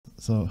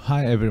So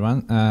hi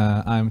everyone,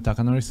 I'm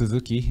Takanori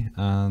Suzuki,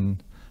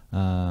 and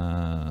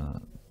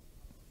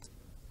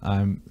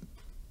I'm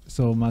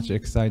so much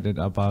excited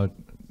about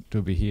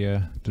to be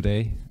here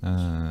today.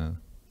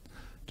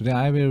 Today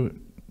I will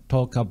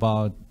talk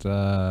about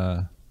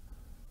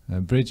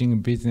bridging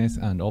business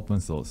and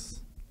open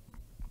source,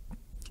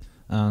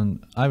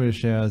 and I will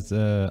share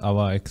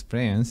our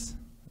experience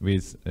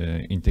with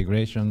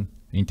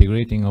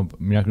integrating of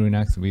Miracle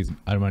Linux with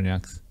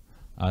AlmaLinux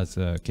as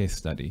a case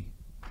study.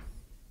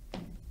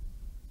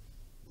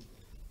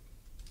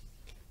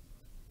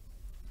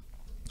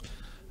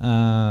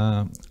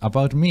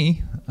 About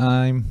me,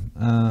 I'm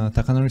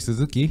Takanori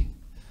Suzuki.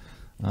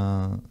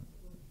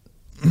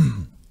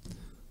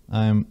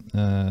 I'm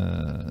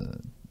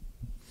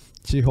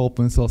Chief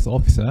Open Source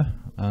Officer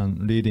and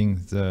leading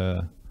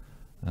the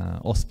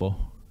OSPO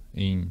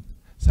in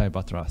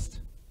Cybertrust,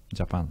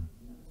 Japan.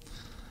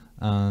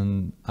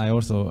 And I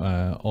also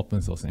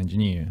open source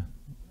engineer.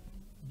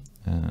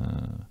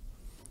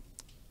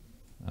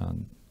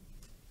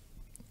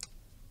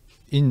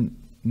 In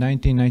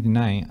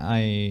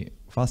 1999,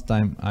 first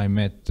time I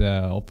met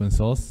open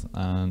source,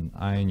 and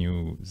I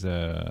knew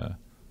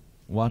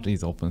what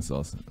is open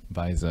source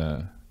by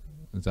the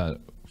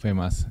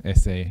famous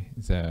essay,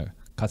 the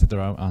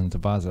Cathedral and the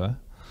Buzzer.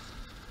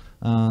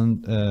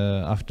 And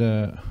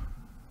after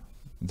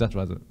that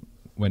was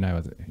when I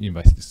was a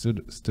university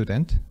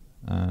student,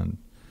 and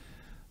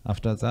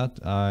after that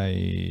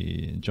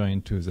I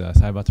joined to the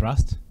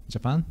Cybertrust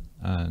Japan,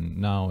 and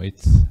now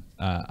it's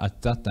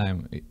at that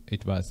time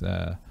it was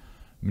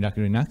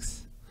Miracle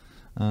Linux.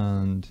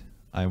 And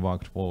I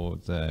worked for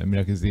the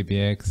Miracle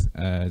ZBX,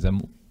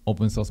 the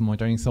open source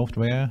monitoring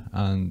software,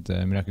 and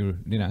Miracle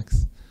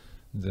Linux,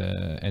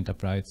 the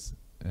enterprise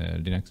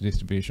Linux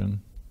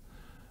distribution,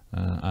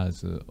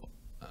 as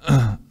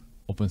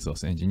open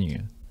source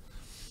engineer.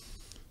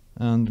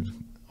 And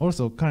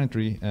also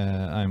currently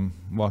I'm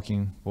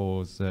working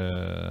for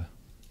the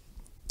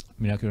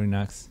Miracle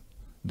Linux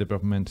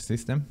development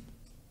system,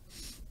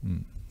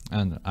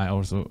 and I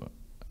also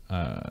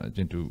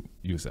Gentoo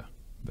user,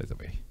 by the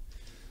way.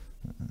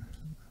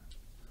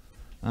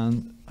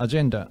 And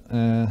agenda.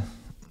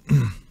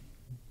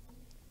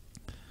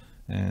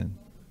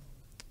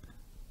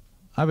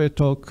 I will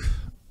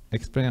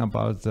explain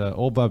about the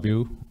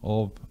overview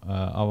of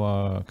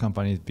our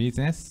company's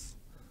business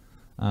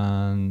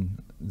and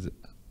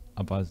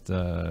about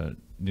the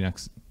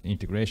Linux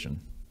integration.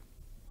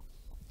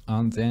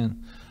 And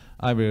then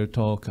I will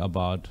talk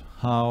about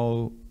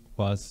how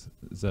was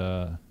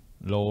the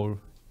role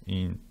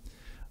in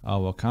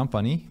our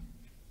company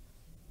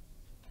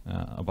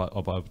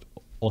about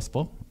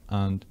OSPO,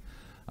 and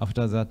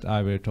after that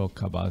I will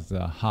talk about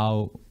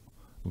how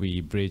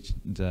we bridge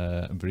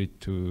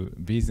to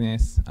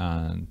business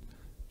and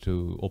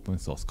to open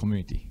source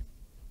community.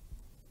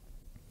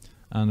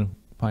 And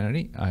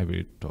finally, I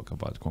will talk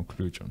about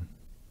conclusion.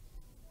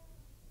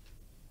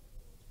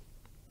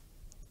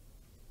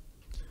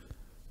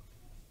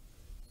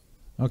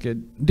 Okay,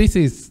 this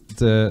is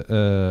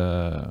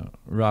the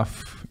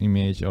rough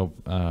image of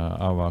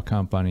our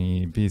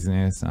company,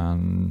 business,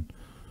 and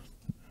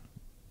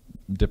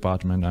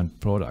department and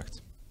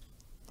product.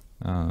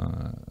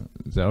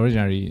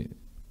 Originally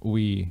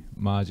we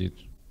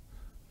merged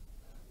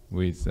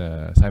with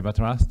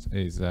Cybertrust,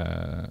 is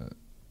a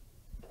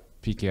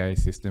PKI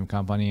system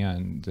company,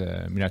 and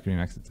Miracle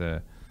Linux,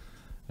 the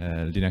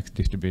Linux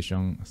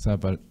distribution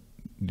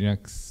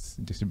Linux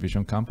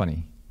distribution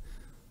company.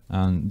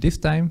 And this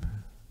time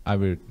I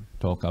will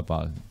talk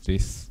about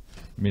this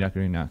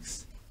Miracle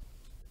Linux.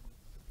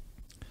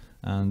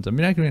 And the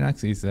Miracle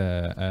Linux is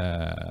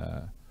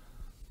a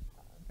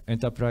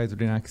enterprise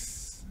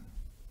Linux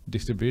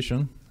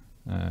distribution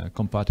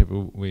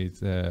compatible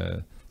with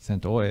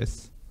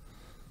CentOS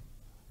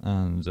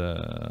and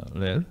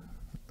RHEL.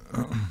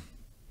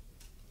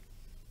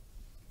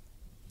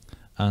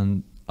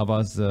 And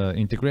about the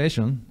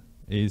integration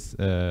is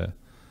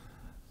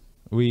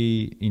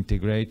we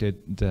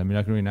integrated the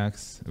Miracle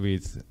Linux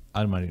with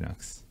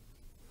AlmaLinux.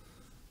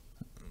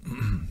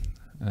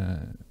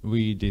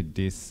 We did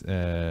this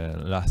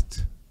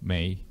last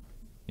May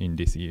in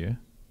this year.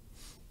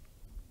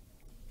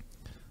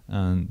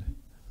 And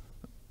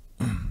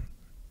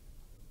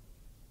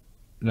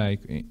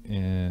like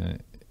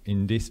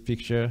in this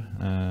picture,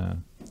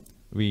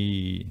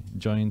 we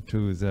joined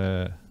to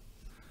the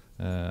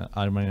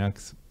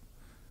AlmaLinux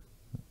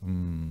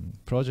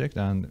project,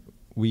 and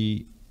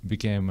we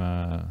became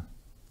a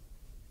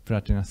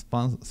platinum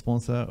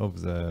sponsor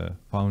of the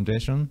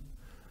foundation,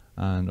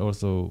 and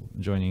also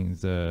joining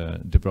the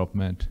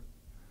development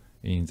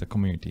in the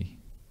community.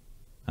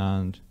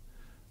 And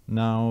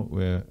now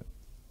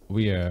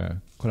we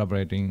are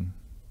collaborating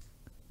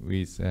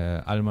with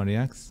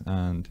AlmaLinux,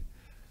 and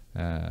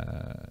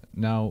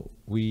now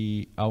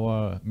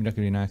our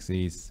Miracle Linux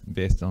is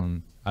based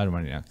on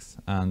AlmaLinux,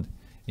 and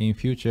in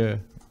future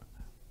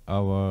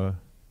our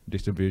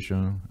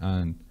distribution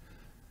and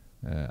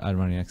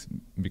AlmaLinux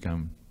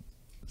become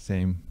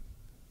same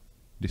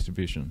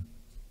distribution.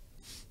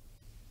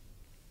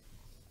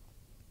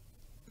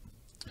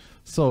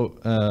 So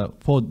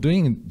for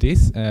doing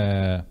this,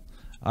 I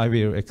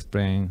will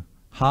explain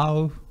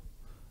how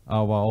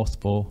our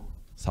OSPO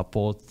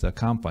supports the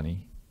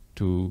company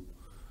to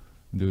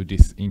do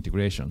this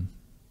integration.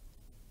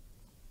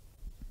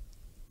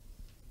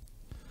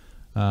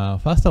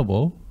 First of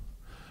all,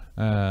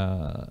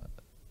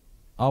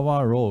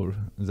 our role,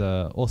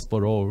 the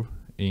OSPO role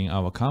in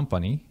our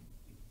company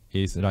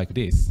is like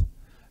this.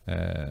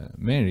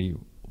 Mainly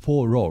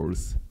 4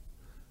 roles.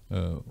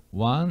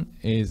 One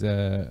is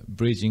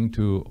bridging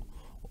to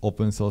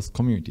open source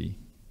community.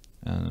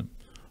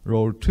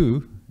 Role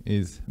 2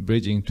 is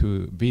bridging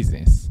to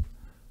business.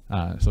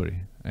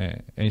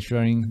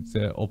 Ensuring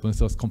the open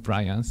source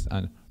compliance.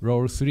 And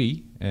role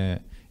 3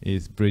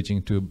 is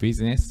bridging to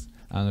business.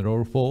 And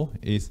role 4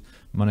 is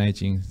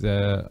managing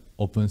the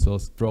open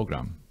source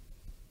program.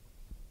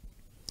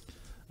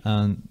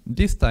 And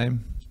this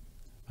time,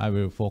 I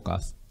will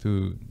focus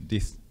to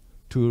these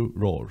 2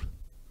 roles,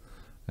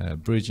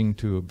 bridging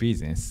to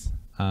business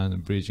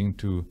and bridging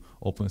to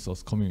open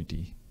source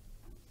community.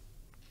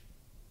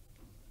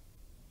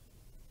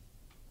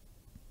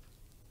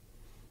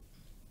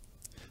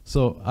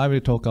 So I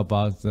will talk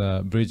about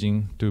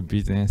bridging to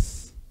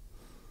business.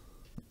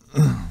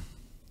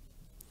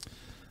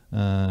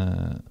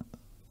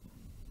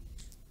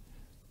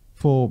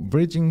 For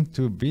bridging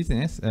to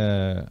business,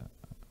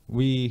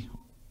 we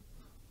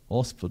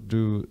also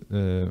do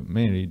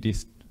mainly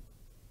these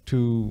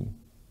 2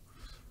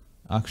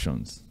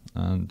 actions,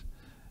 and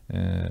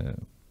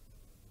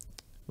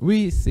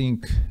we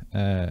think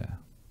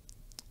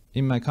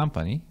in my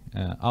company,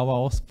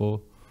 our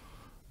OSPO,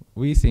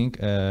 we think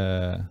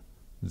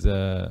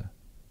the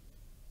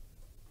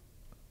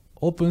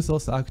open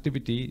source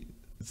activity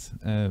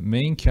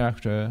main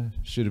character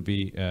should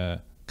be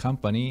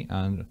company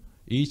and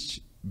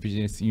each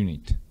business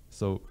unit.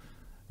 So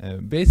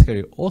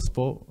basically,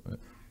 OSPO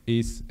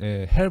is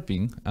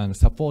helping and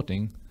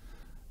supporting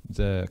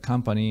the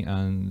company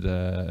and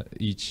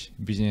each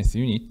business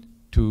unit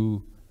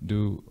to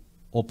do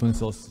open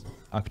source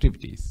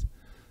activities.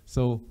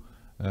 So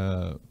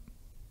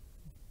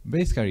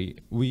basically,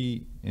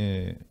 we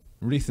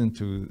listen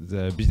to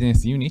the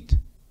business unit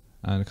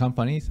and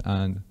companies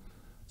and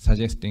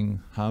suggesting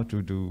how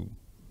to do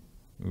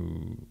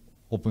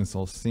open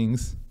source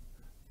things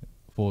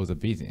for the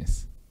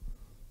business.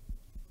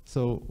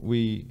 So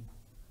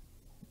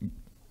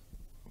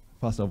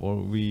first of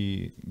all,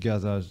 we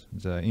gathered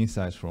the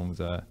insights from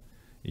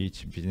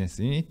each business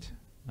unit,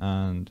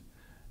 and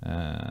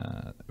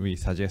we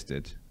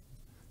suggested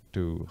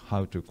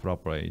how to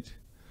collaborate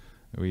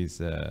with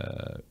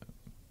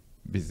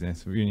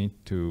business unit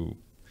to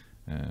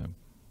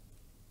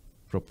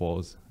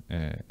propose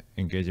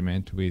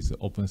engagement with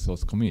open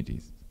source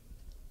communities.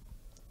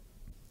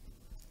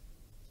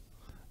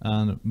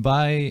 And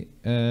by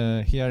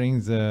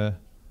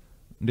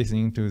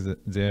listening to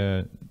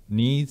their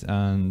needs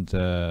and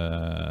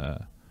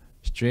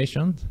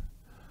situations,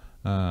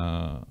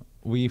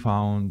 we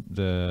found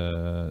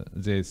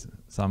there's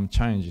some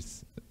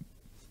challenges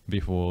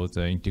before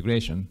the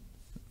integration.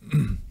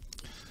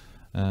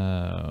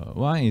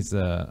 One is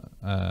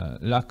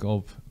lack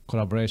of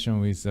collaboration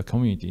with the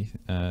community,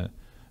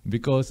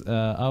 because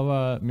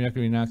our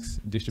Miracle Linux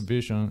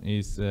distribution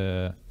is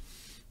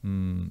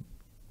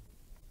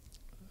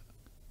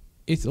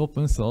it's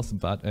open source,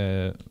 but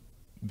a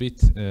bit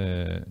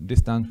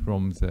distant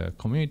from the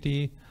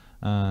community.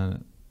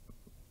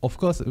 Of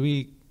course,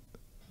 we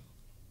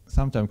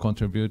sometimes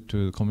contribute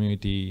to the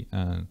community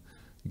and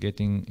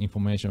getting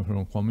information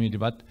from community,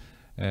 but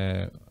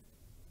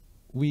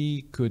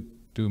we could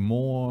do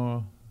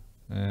more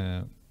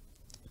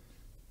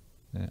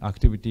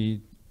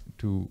activity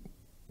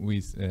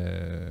with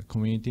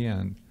community,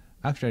 and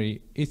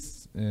actually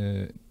it's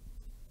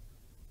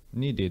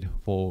needed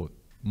for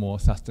more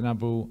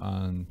sustainable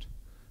and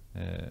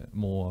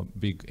more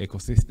big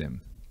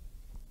ecosystem.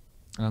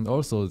 And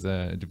also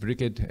the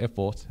duplicate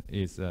effort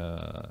is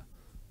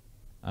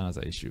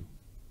another issue.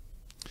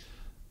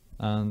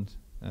 And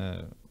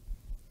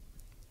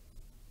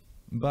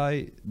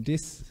by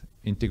this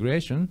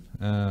integration,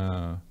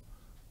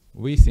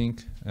 we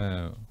think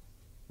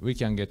we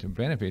can get a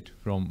benefit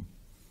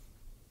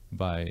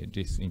by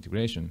this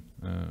integration.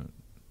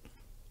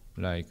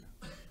 Like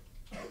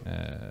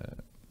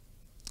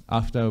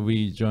after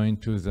we join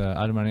to the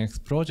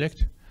AlmaLinux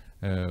project,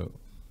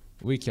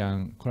 we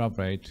can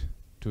collaborate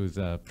to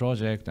the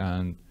project,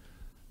 and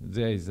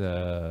there is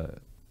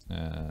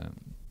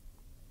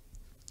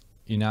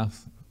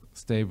enough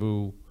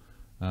stable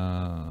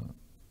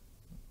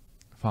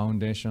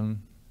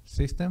foundation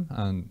system,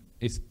 and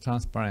it's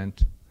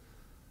transparent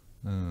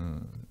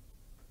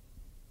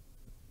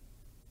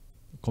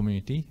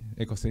community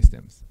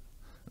ecosystems.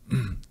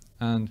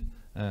 And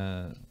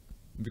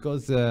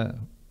because the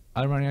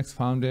AlmaLinux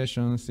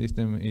foundation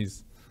system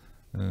is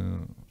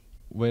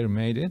well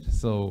made,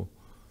 so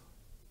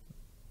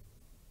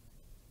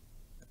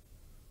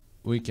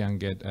we can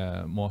get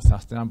more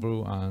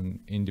sustainable and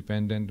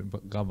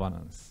independent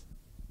governance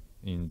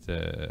in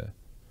the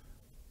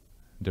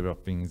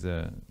developing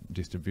the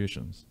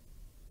distributions.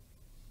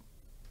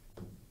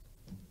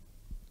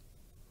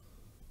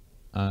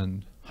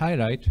 and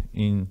highlight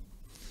in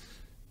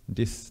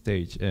this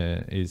stage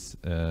is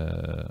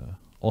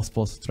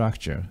OSPO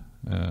structure.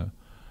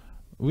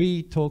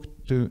 We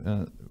talked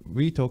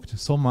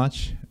so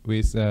much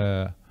with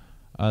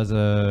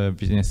other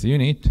business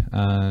unit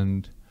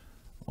and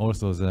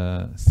also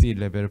the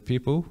C-level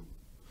people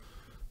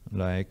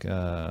like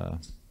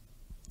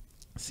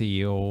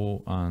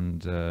CEO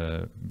and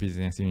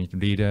business unit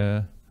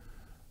leader.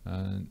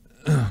 And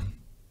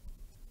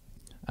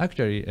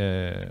actually,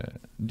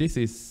 this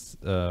is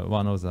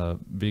one of the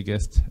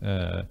biggest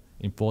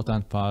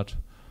important part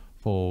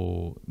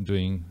for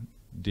doing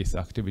this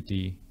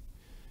activity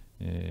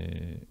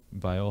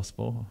by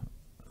OSPO.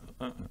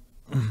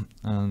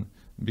 And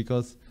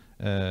because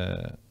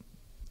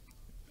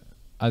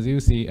as you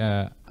see,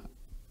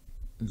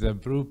 the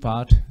blue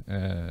part,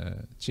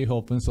 Chief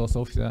Open Source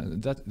Officer,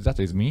 that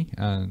is me.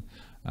 And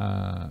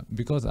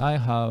because I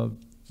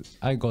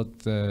got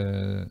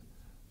the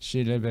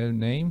C-level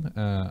name,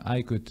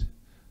 I could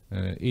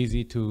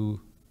easy to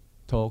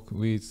talk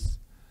with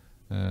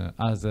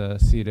other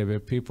C-level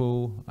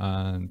people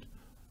and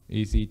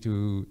easy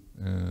to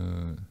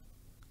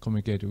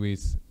communicate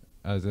with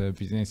other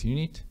business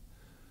unit.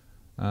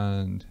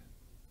 And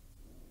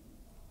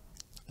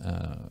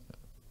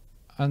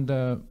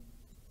under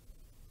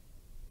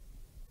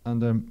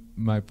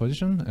my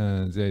position,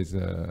 there is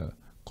a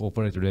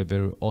corporate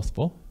level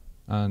OSPO,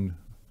 and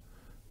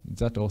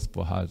that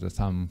OSPO has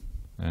some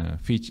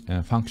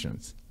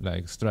functions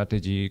like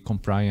strategy,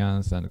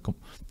 compliance, and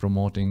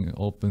promoting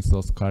open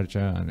source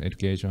culture and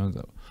education,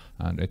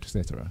 and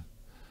etc.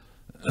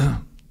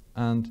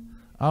 And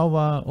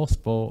our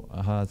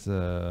OSPO has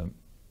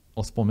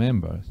OSPO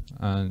members,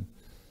 and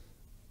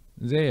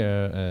they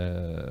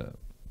are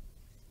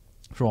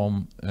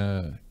from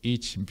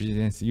each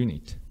business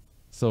unit.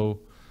 So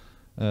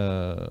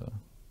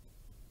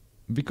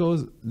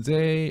because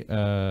they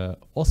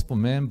OSPO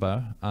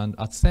member and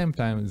at the same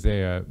time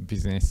they are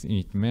business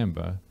unit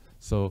member,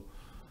 so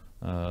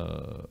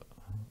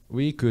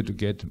we could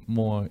get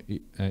more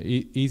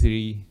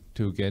easily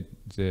to get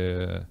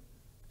the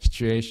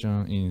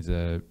situation in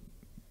the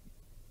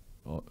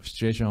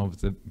situation of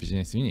the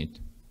business unit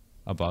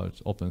about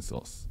open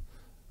source,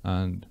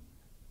 and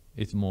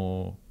it's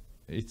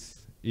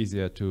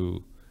easier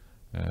to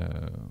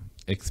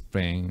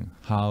explain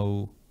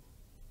how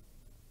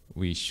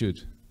we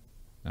should.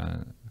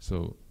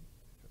 So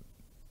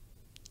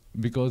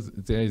because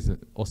there is an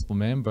OSPO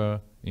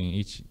member in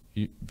each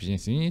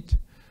business unit,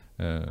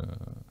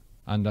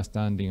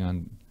 understanding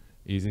and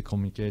easy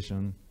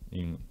communication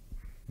in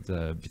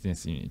the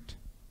business unit.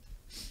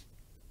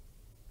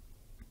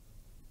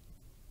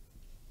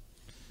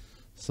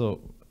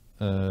 So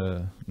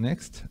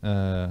next,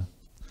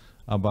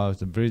 about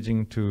the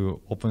bridging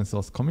to open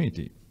source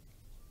community.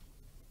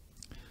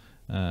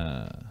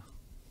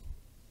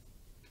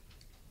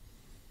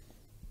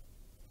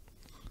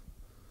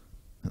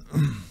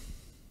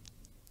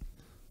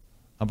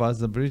 About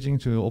the bridging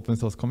to open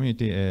source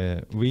community,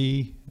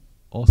 we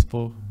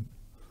OSPO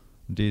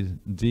did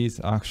these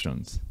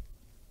actions.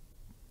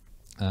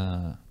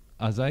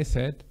 As I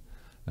said,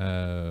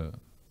 our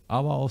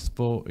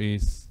OSPO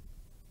is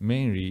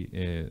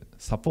mainly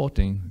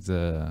supporting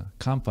the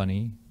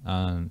company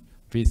and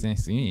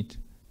business unit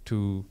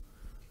to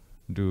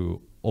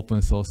do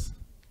open source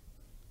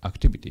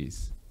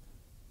activities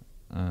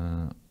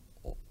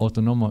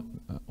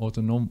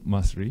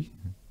autonomously.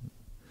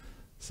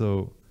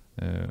 So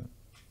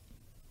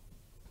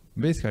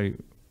basically,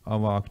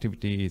 our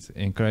activity is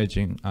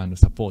encouraging and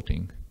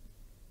supporting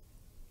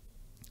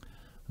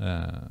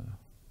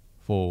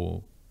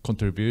for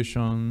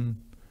contribution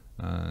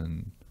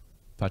and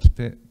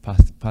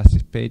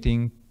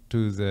participating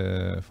to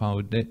the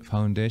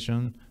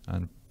foundation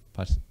and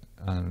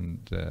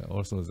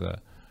also the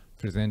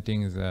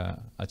presenting the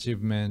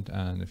achievement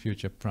and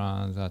future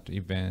plans at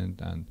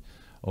event and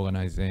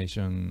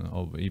organization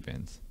of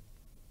events.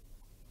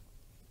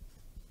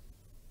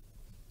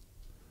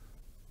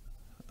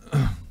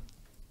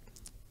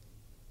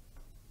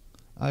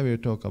 I will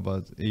talk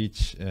about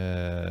each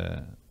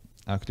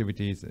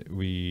activities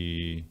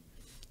we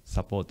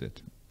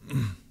supported.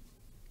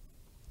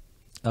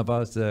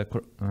 About the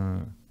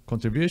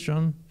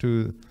contribution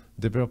to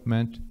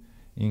development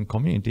in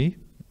community,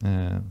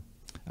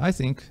 I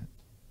think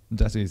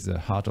that is the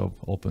heart of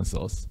open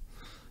source.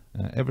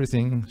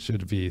 Everything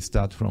should be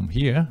start from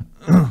here.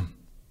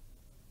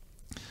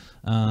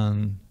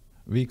 And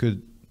we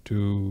could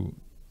do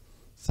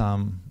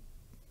some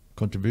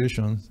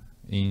contributions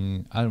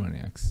in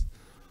AlmaLinux.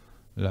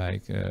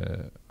 Like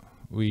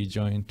we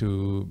joined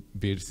to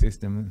build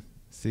system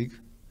SIG,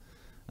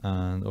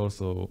 and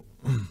also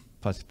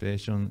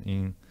participation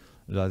in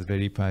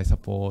Raspberry Pi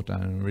support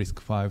and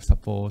RISC-V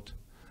support,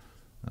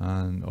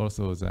 and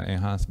also the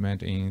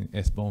enhancement in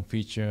SBOM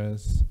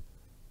features,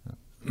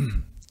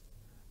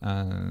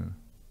 and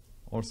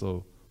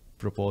also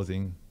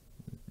proposing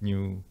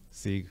new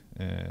SIG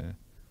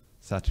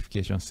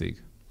certification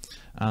SIG.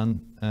 And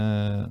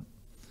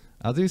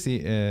as you see,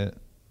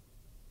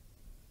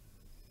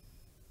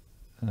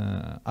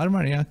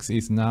 AlmaLinux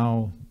is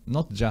now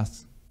not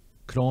just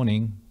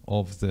cloning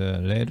of the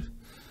RHEL.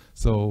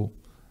 So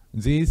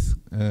these,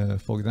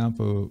 for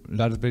example,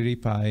 Raspberry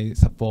Pi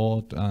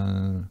support,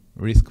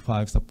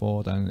 RISC-V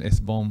support, and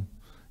SBOM,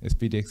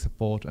 SPDX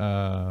support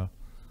are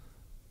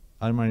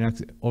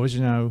AlmaLinux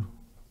original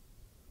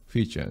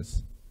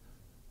features.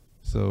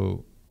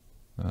 So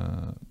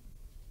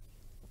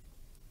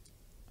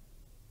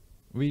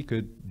we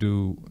could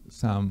do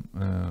some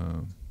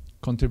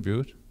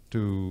contribute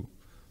to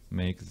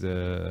make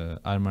the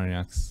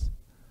AlmaLinux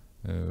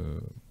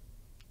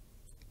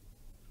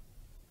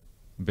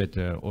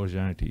better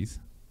originalities.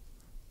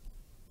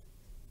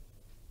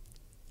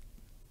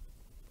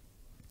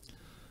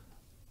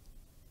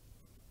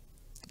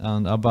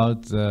 And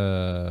about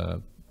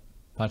the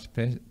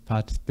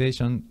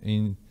participation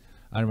in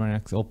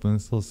AlmaLinux Open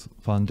Source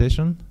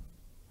Foundation,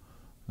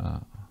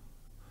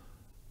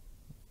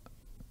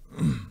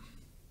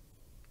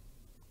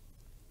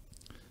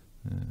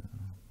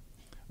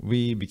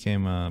 we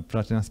became a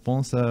platinum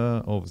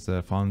sponsor of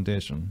the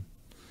foundation.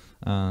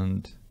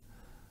 And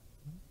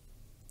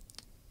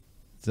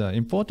the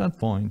important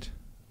point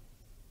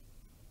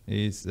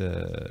is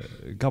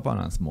the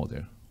governance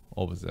model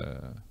of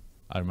the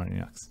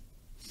AlmaLinux.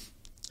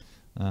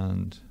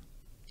 And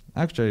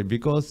actually,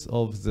 because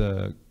of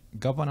the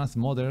governance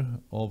model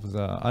of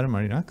the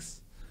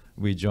AlmaLinux,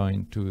 we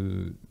joined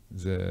to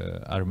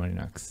the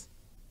AlmaLinux.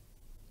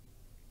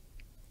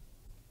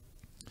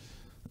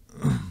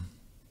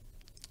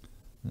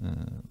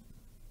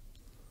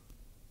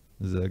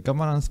 The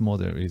governance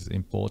model is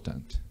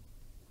important.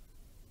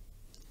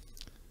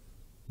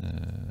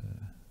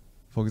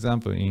 For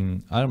example,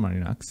 in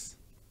AlmaLinux,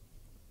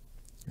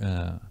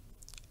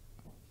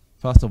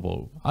 first of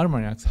all,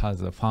 AlmaLinux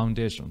has a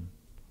foundation.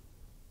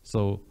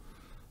 So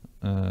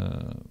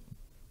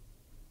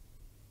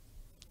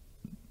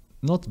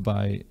not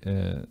by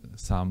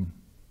some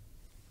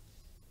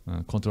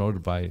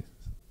controlled by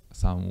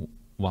some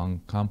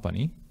one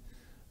company,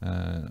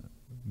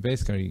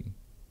 basically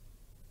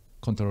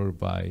controlled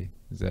by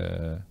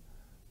the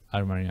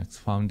AlmaLinux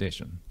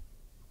Foundation.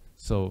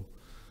 So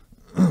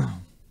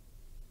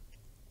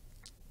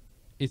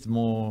it's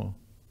more,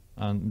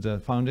 and the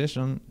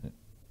foundation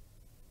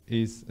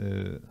is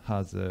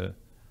has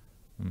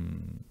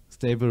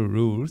stable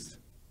rules,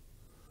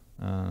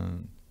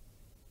 and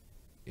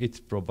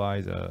it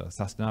provides a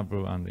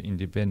sustainable and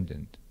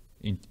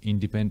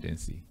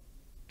independency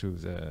to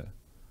the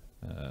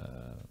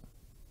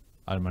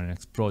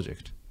AlmaLinux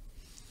project.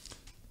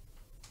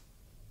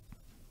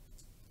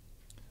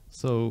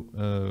 So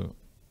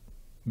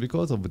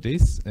because of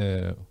this,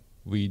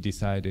 we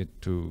decided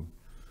to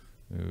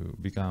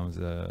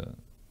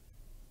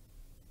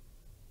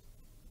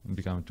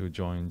to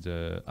join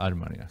the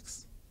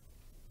AlmaLinux.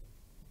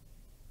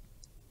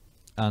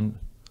 And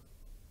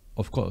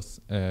of course,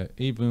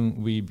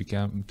 even we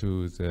became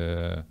to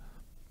the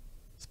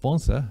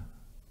sponsor,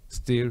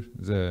 still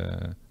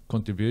the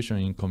contribution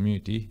in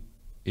community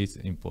is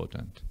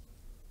important.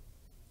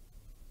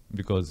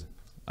 Because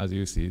as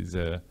you see,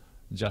 the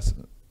just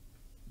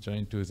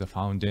join to the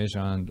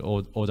foundation and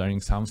ordering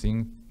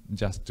something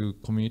just to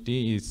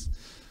community is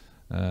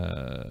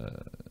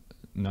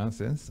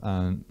nonsense.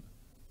 And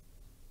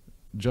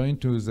join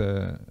to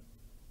the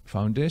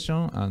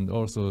foundation and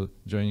also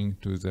joining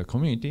to the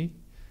community,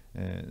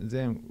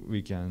 then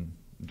we can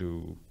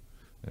do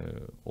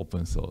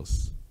open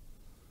source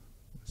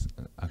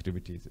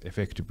activities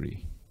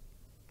effectively.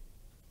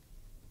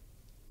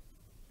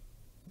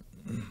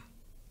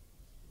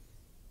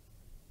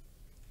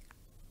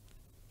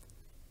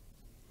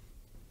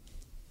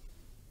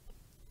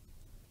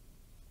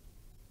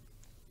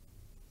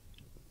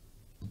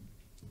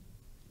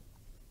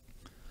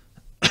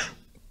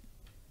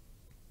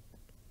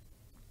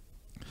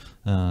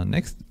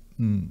 Next,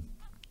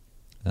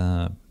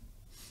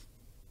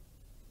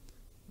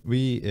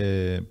 we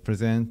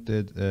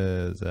presented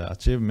the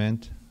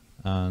achievement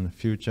and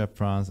future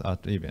plans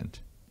at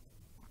event.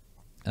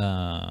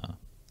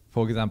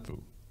 For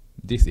example,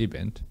 this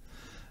event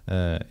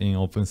in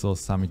Open Source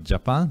Summit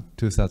Japan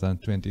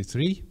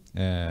 2023,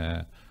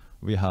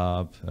 we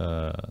have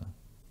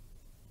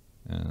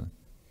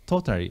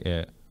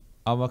totally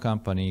our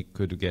company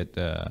could get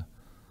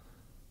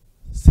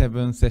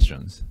 7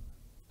 sessions,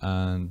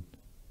 and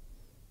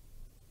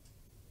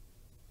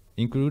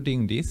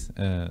including this,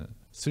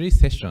 3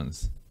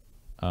 sessions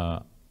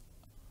are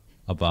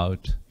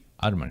about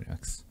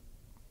AlmaLinux.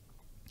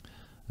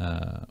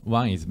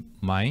 One is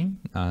mine,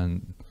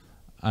 and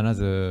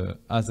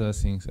other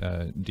things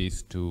are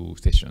these 2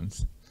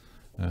 sessions.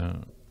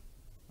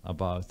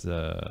 About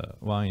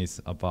one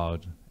is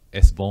about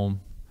SBOM.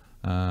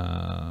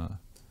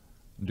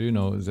 Do you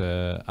know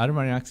the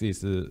AlmaLinux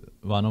is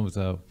one of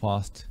the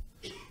first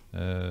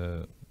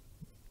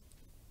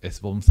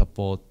SBOM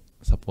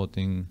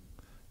supporting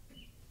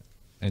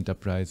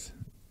enterprise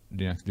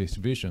Linux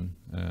distribution.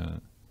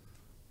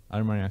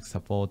 AlmaLinux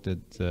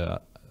supported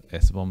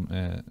SBOM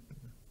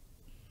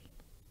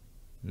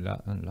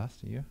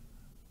last year,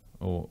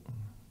 or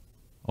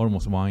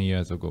almost 1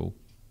 year ago.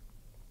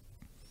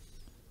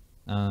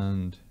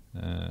 and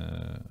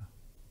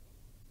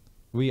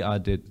we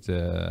added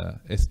the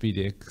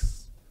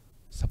SPDX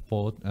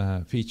support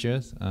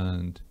features,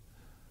 and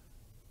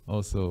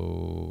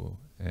also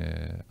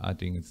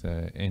adding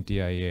the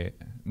NTIA.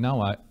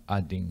 Now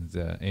adding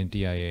the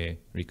NTIA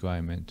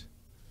requirement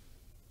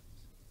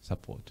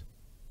support.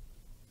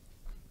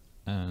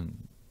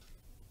 And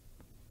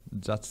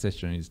that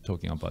session is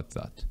talking about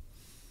that.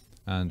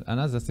 And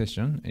another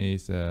session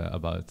is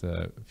about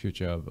the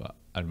future of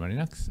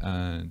AlmaLinux.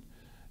 And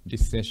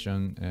this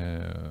session,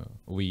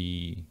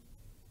 we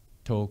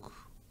talk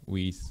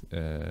with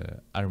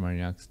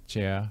AlmaLinux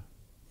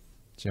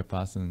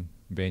chairperson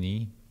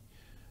Benny.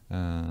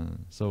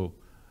 So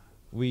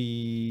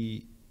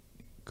we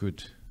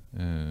could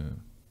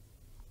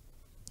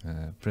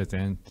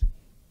present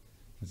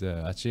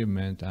the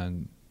achievement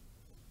and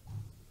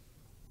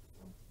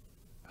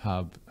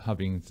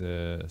having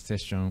the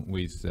session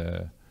with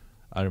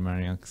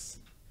AlmaLinux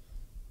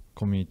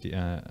community,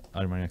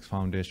 AlmaLinux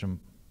Foundation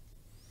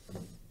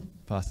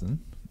person.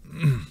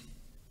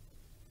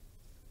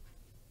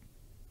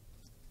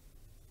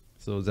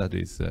 So that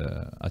is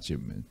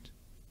achievement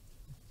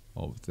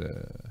of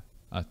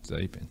at the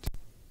event.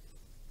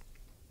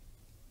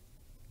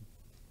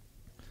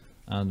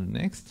 And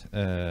next,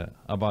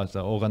 about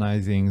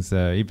organizing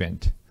the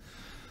event.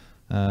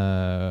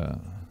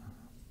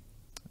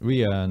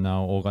 We are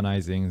now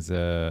organizing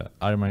the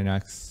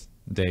AlmaLinux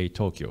Day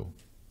Tokyo.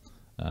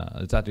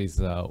 That is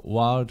the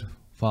world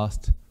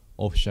first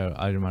official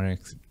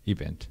AlmaLinux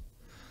event.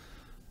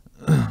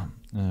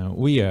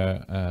 We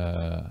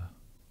are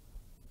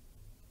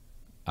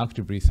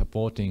actively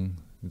supporting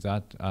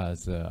that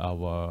as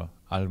our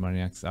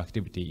AlmaLinux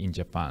activity in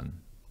Japan.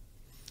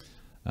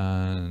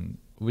 And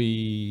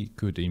we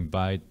could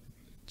invite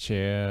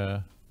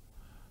chair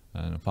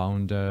and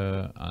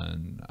founder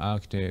and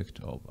architect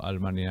of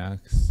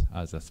AlmaLinux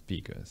as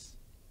speakers.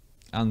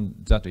 And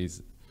that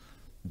is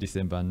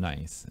December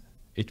 9th.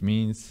 It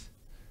means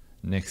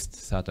next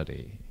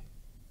Saturday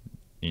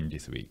in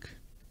this week.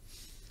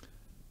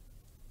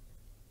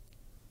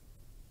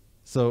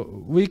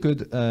 So we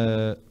could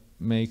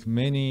make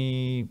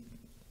many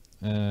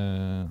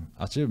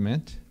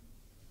achievements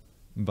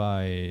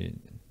by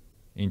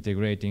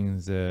integrating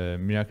the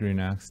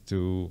MiracleLinux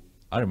to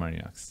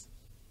AlmaLinux.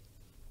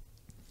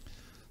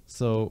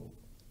 So,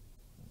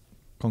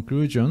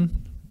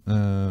 conclusion,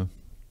 the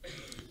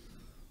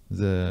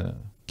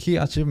key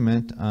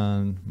achievement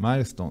and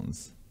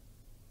milestones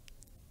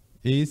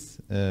is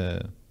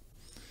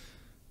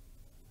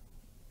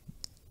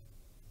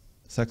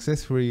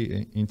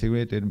successfully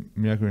integrated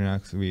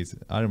MiracleLinux with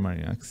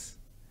AlmaLinux,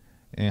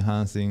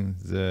 enhancing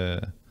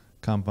the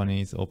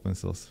company's open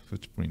source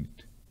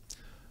footprint.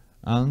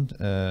 And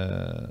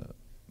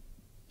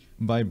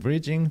by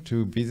bridging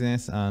to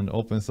business and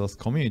open source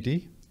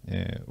community,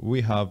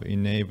 we have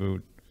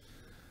enabled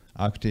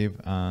active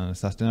and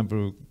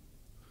sustainable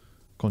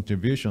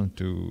contribution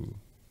to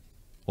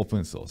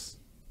open source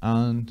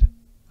and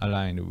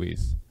aligned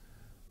with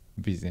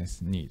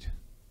business needs.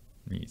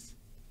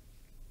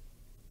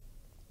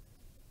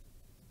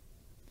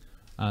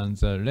 And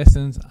the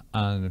lessons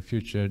and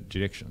future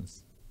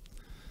directions.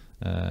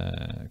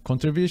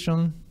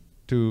 Contribution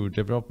to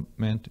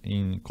development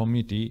in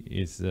community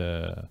is,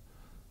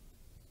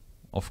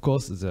 of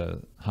course,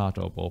 the heart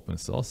of open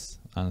source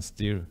and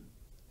still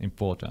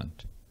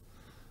important.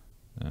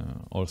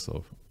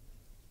 Also,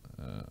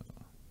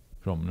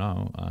 from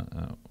now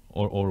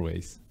or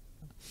always.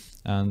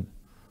 And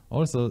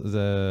also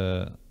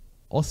the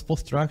OSPO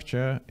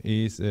structure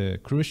is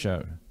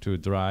crucial to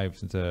drive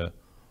the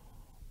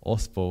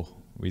OSPO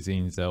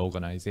within the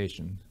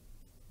organization,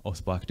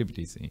 OSPO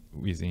activities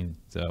within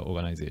the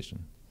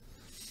organization.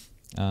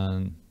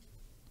 And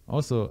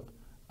also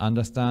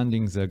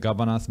understanding the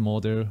governance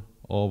model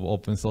of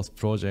open source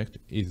project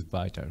is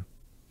vital.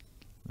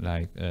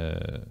 Like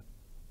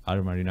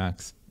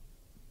AlmaLinux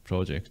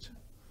project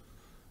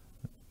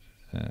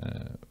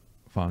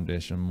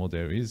foundation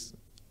model is,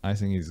 I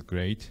think, is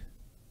great.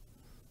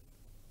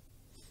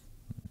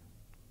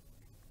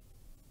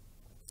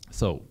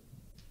 So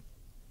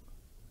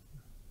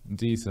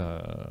these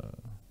are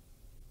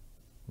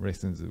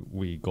lessons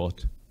we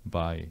got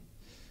by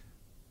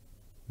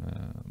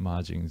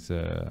merging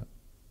the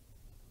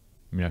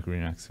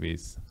MiracleLinux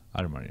with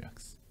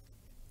AlmaLinux.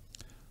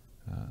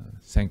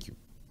 Thank you.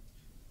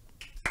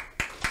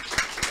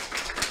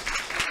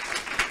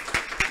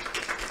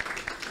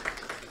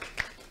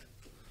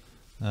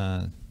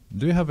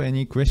 Do you have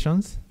any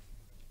questions?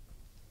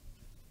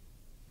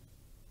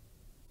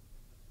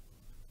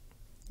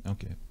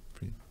 Okay,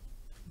 please.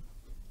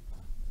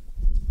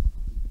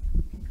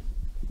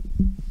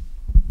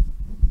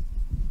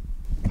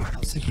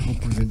 Thank you for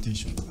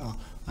presentation.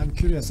 I'm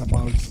curious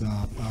about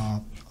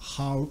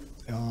how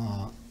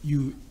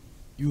you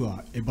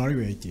are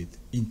evaluated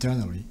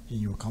internally in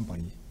your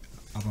company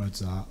about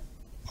the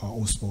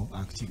OSPO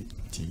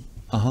activity.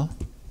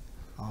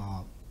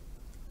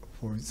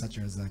 For such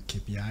as a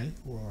KPI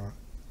or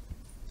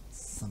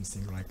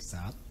something like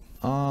that.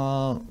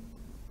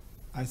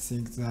 I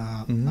think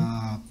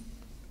the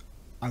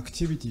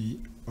activity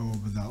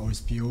of the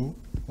OSPO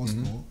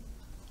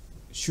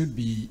should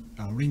be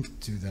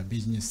linked to the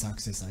business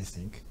success, I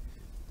think.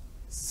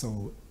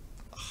 So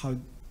how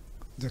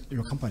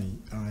your company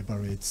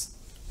evaluates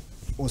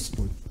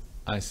OSPO?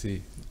 I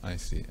see.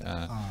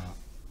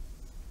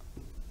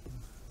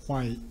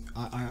 Why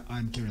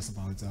I'm curious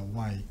about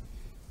why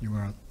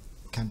your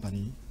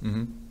company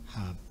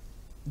have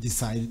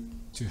decided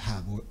to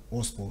have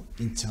OSPO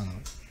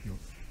internal your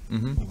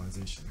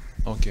organization.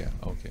 Okay,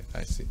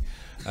 I see.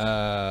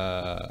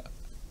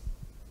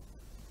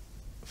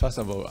 First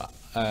of all,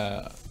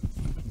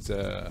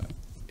 the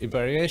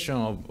evaluation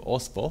of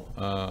OSPO,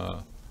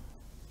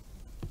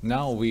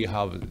 now we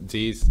have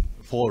these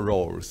 4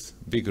 roles,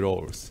 big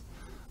roles,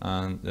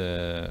 and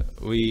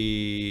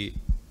we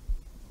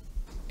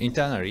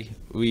internally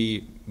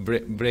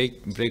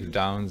break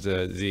down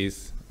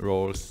these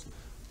roles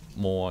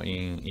more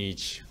in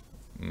each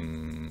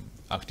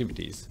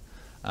activities,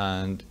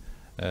 and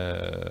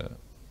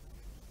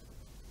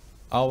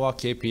our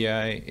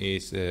KPI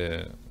is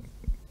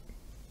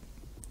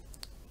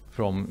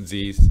from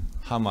these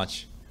how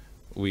much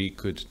we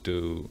could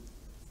do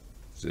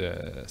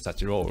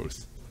such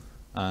roles,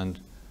 and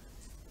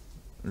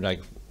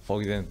like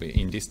for example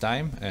in this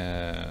time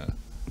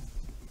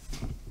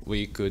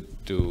we could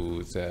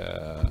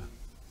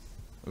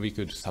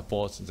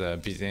support the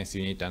business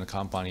unit and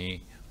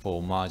company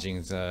for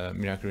merging the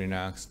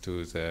MiracleLinux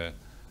to the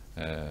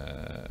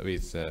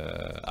with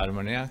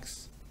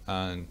AlmaLinux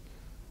and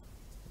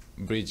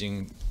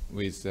bridging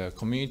with the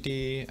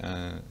community.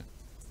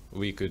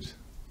 We could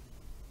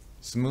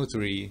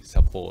smoothly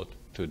support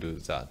to do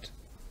that,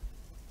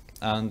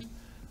 and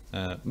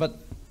but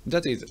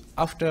that is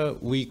after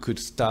we could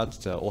start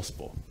the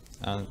OSPO.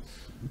 And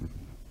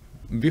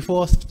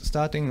before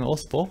starting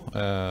OSPO,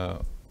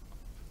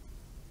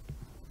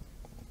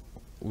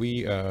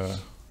 we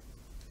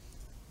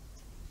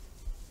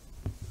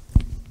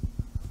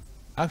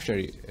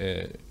actually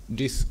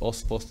this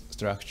OSPO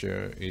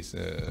structure is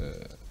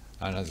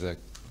another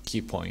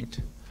key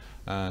point.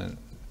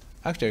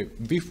 Actually,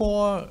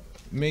 before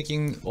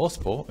making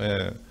OSPO,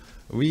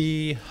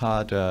 we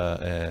had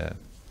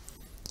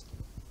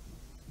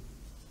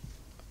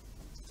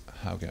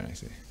how can I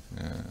say?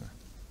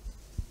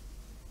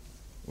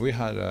 We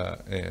had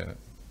a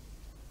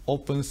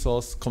open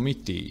source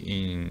committee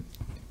in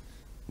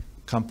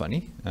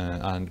company,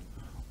 and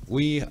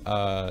we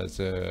are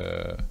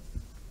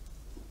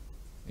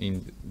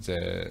in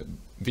the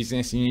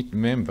business unit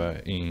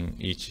member in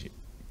each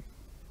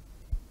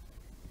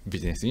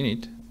business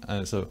unit,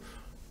 and so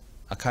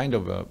a kind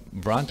of a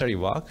voluntary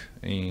work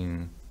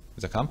in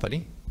the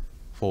company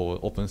for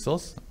open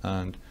source.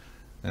 And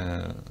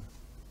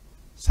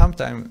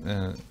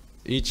sometimes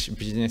each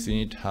business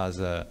unit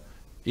has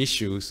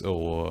issues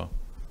or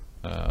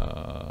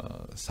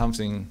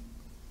something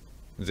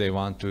they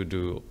want to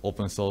do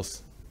open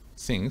source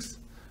things.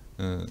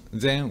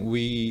 Then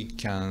we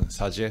can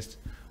suggest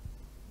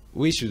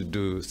we should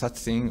do such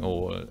thing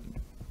or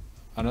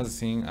another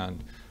thing.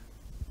 And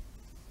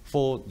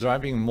for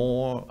driving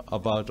more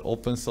about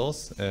open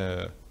source,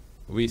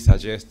 we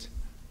suggest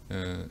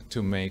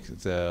to make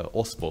the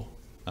OSPO.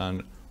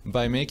 And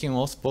by making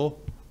OSPO,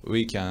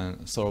 we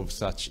can solve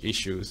such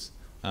issues.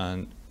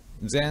 And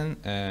then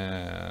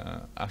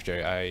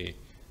actually I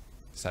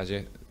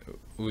suggest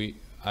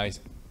I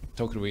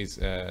talked with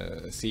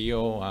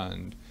CEO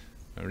and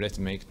let's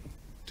make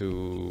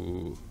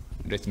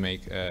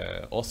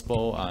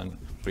OSPO, and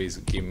please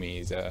give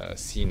me the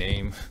C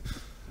name,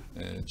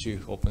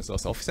 Chief Open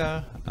Source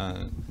Officer.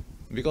 And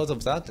because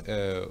of that,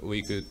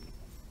 we could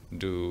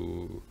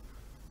do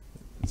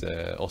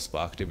the OSPO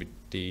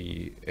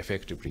activity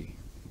effectively.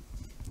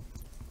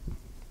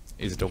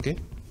 Is it okay?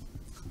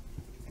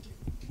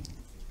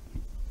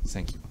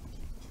 Thank you.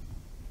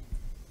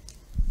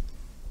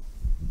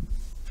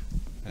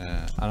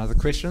 Another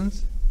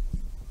questions?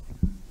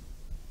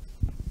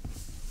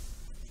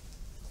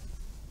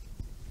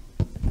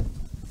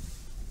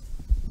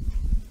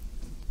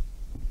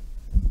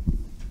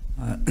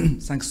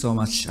 Thanks so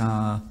much.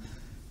 I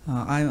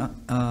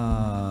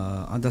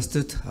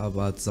understood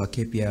about the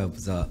KPI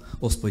of the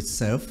OSPO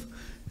itself,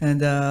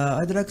 and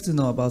I'd like to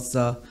know about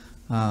the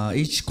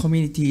each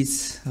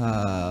community's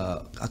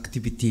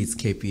activities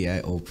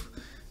KPI of,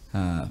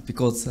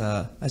 because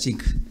I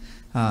think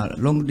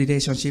long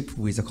relationship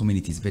with the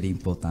community is very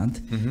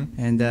important,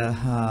 and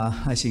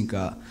I think,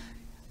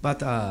 but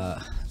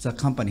the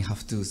company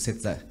have to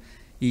set the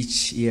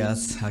each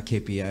year's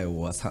KPI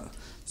or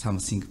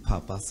something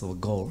purpose or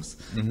goals.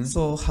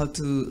 So how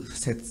to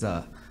set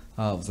the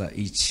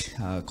each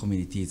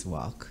community's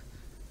work?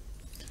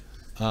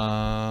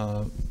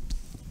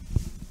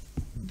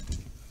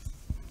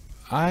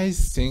 I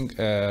think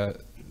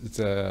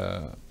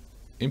the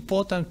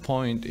important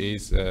point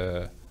is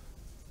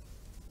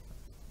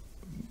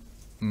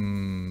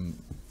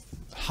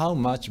how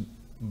much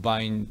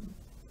binding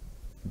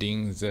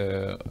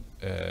the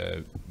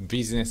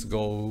business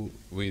goal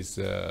with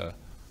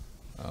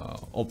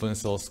open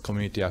source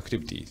community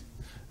activities.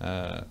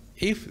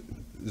 If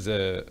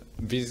the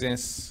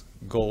business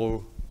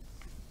goal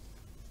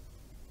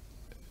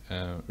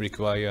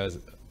requires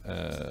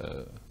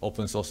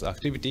open source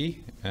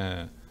activity,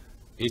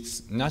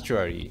 it's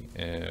naturally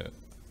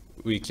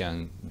we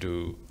can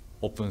do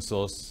open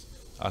source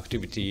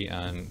activity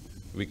and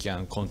we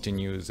can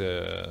continue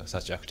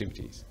such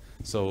activities.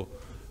 So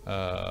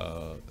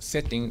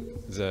setting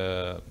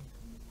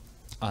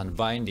and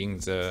binding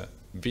the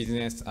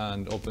business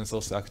and open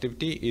source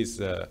activity is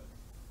a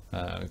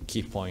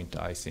key point,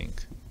 I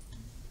think.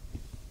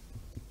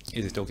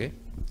 Is it okay?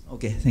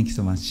 Okay, thank you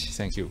so much.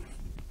 Thank you.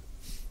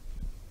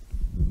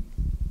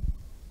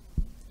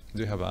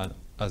 Do you have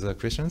other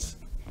questions?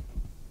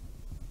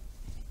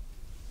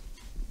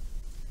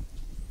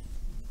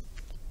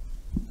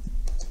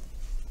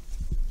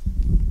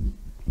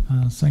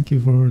 Thank you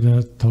for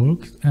the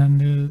talk,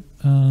 and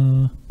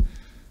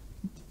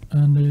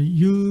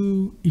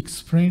you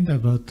explained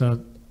about that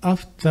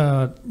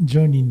after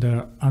joining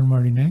the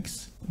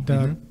AlmaLinux,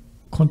 the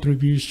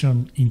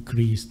contribution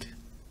increased.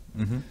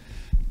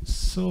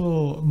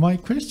 So my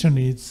question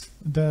is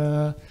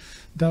the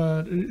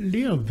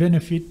real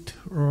benefit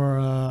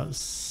or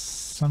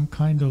some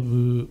kind of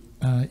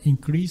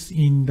increase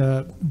in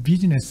the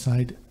business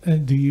side.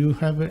 Do you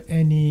have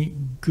any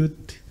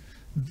good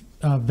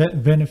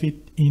benefit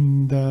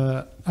in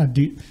the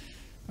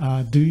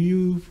do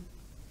you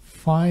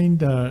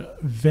find a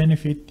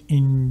benefit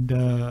in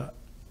the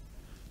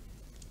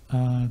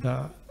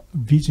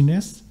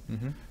business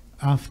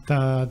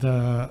after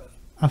the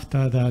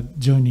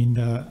joining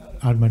the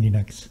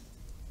AlmaLinux?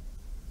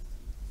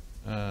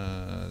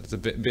 The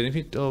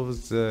benefit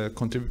of the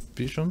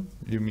contribution,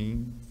 you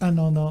mean?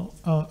 No.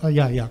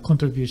 Yeah,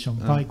 contribution.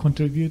 By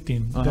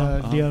contributing,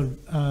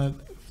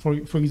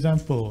 for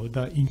example,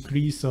 the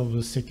increase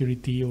of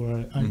security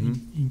or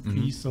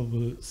increase of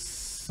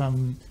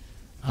some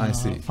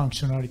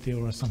functionality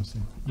or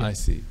something. Yeah. I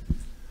see.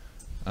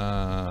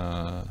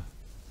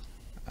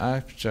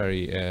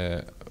 Actually,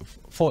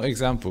 for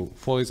example,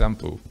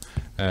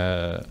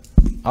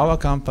 our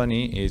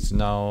company is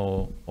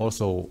now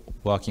also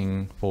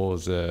working for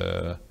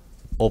the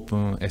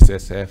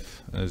OpenSSF,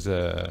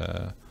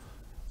 the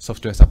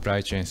software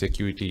supply chain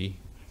security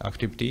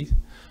activities,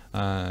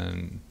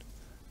 and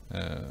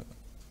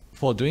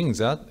for doing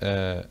that,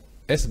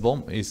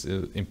 SBOM is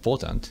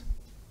important,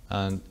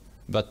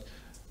 but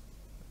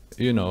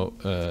you know,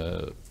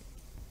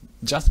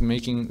 just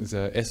making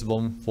the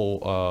SBOM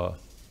for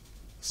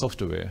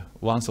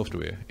one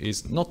software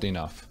is not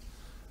enough.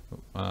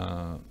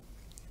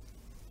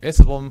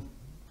 SBOM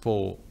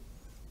for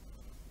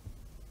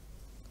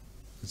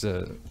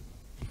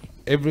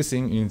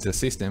everything in the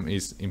system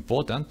is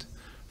important.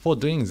 For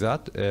doing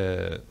that,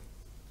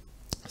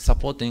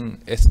 supporting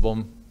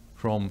SBOM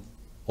from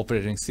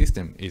operating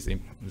system is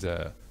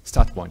the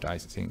start point, I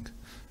think,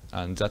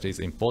 and that is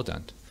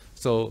important.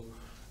 So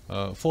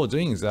for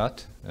doing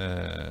that,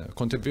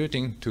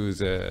 contributing to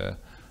the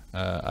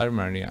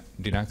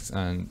AlmaLinux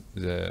and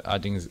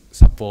adding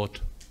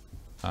support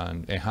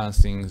and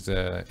enhancing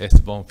the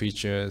SBOM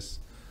features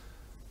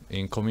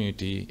in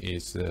community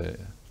is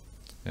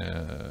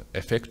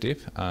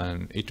effective,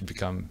 and it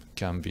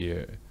can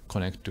be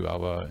connect to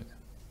our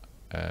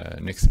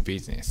next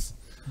business.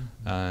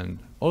 And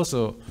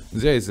also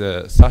there is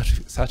a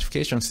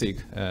certification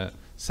SIG.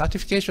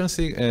 Certification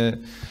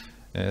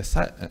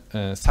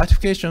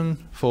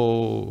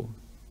for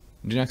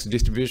Linux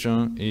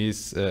distribution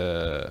is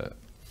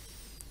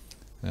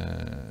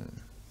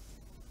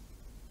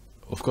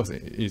of course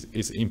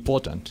is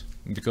important,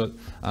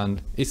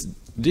 and it's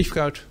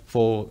difficult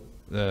for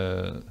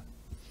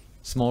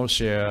small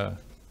share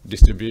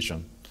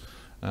distribution,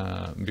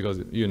 because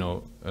you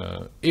know,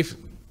 if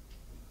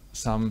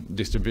some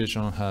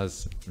distribution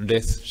has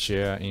less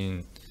share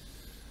in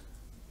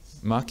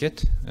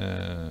market,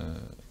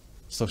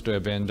 software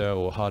vendor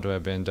or hardware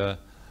vendor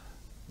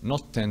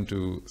not tend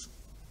to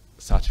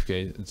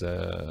certificate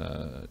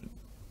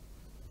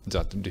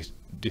that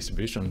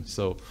distribution.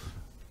 So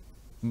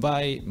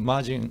by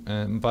merging,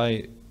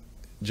 by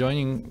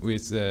joining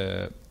with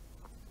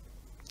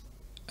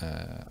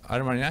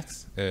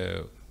AlmaLinux,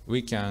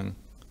 we can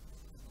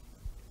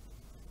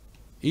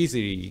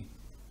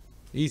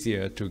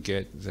easier to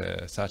get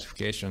the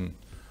certification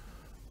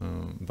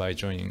by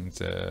joining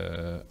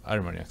the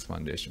AlmaLinux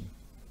Foundation.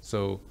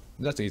 So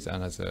that is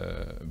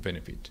another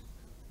benefit.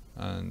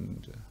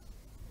 And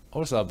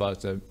also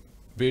about the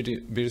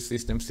build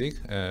system SIG,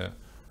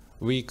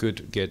 we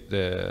could get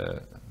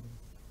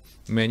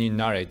many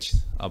knowledge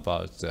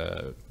about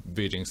the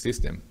building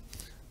system,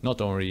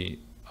 not only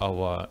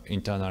our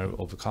internal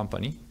of the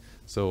company.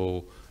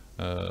 So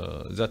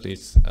that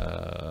is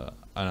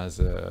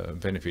another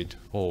benefit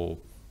for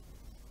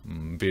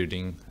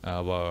building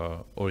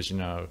our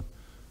original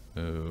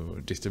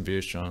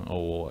distribution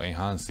or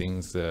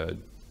enhancing the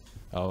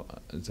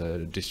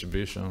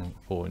distribution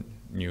for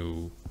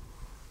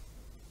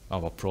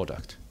our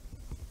product.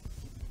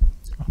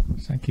 Oh,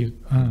 thank you.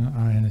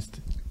 I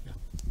understood. Yeah.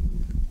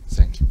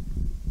 Thank you.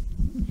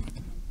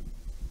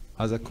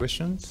 Other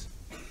questions?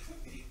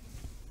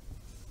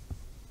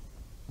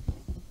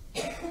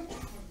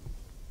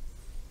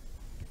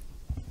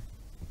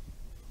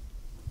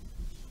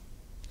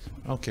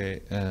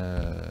 Okay,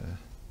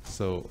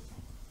 so,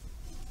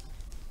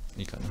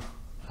 いいか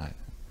な。はい。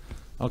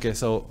Okay,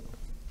 so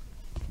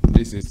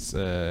this is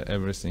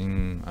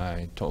everything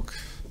I talk.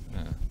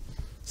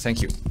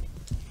 Thank you.